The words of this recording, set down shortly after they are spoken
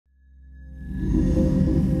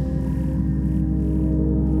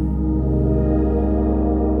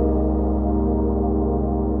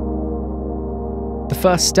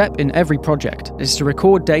first step in every project is to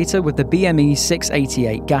record data with the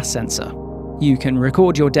BME688 gas sensor. You can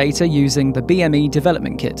record your data using the BME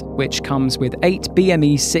development kit, which comes with 8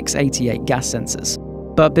 BME688 gas sensors.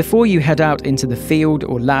 But before you head out into the field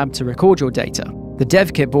or lab to record your data, the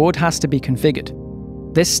dev kit board has to be configured.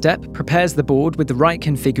 This step prepares the board with the right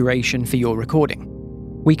configuration for your recording.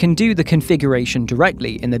 We can do the configuration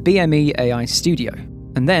directly in the BME AI-Studio,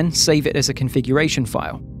 and then save it as a configuration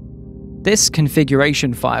file. This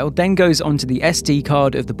configuration file then goes onto the SD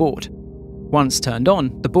card of the board. Once turned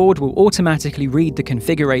on, the board will automatically read the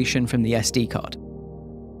configuration from the SD card.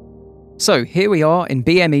 So here we are in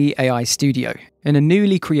BME AI-Studio, in a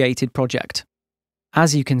newly created project.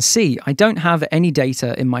 As you can see, I don't have any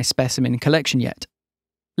data in my specimen collection yet.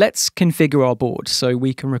 Let's configure our board so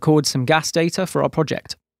we can record some gas data for our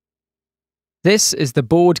project. This is the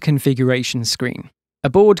board configuration screen. A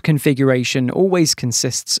board configuration always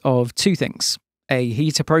consists of two things: a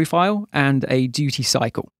heater profile and a duty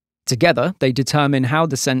cycle. Together, they determine how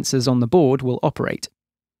the sensors on the board will operate.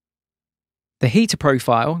 The heater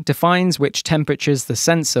profile defines which temperatures the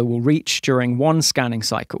sensor will reach during one scanning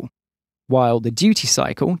cycle, while the duty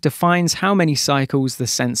cycle defines how many cycles the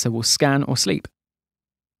sensor will scan or sleep.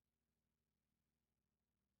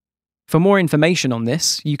 For more information on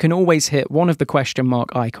this, you can always hit one of the question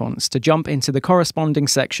mark icons to jump into the corresponding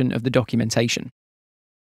section of the documentation.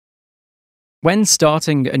 When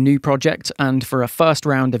starting a new project and for a first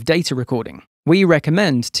round of data recording, we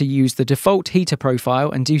recommend to use the default heater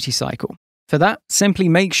profile and duty cycle. For that, simply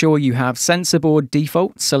make sure you have Sensor Board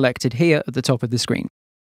Default selected here at the top of the screen.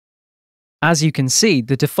 As you can see,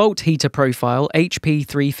 the default heater profile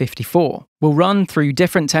HP354 will run through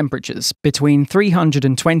different temperatures between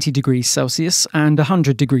 320 degrees Celsius and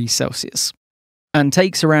 100 degrees Celsius, and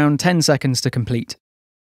takes around 10 seconds to complete.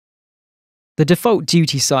 The default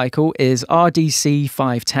duty cycle is RDC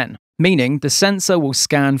 510, meaning the sensor will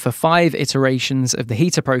scan for 5 iterations of the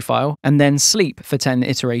heater profile and then sleep for 10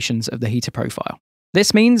 iterations of the heater profile.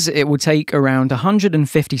 This means it will take around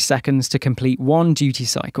 150 seconds to complete one duty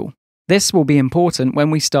cycle. This will be important when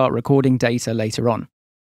we start recording data later on.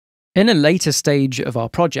 In a later stage of our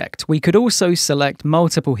project, we could also select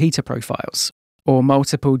multiple heater profiles, or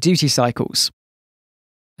multiple duty cycles,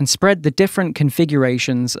 and spread the different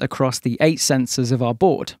configurations across the 8 sensors of our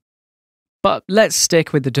board. But let's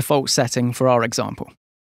stick with the default setting for our example.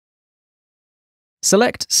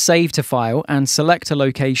 Select Save to File and select a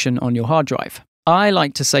location on your hard drive. I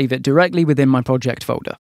like to save it directly within my project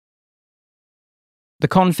folder. The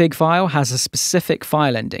config file has a specific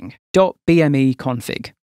file ending,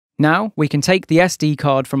 .bmeconfig. Now we can take the SD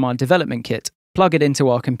card from our development kit, plug it into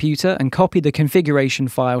our computer and copy the configuration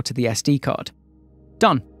file to the SD card.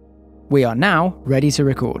 Done. We are now ready to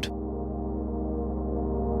record.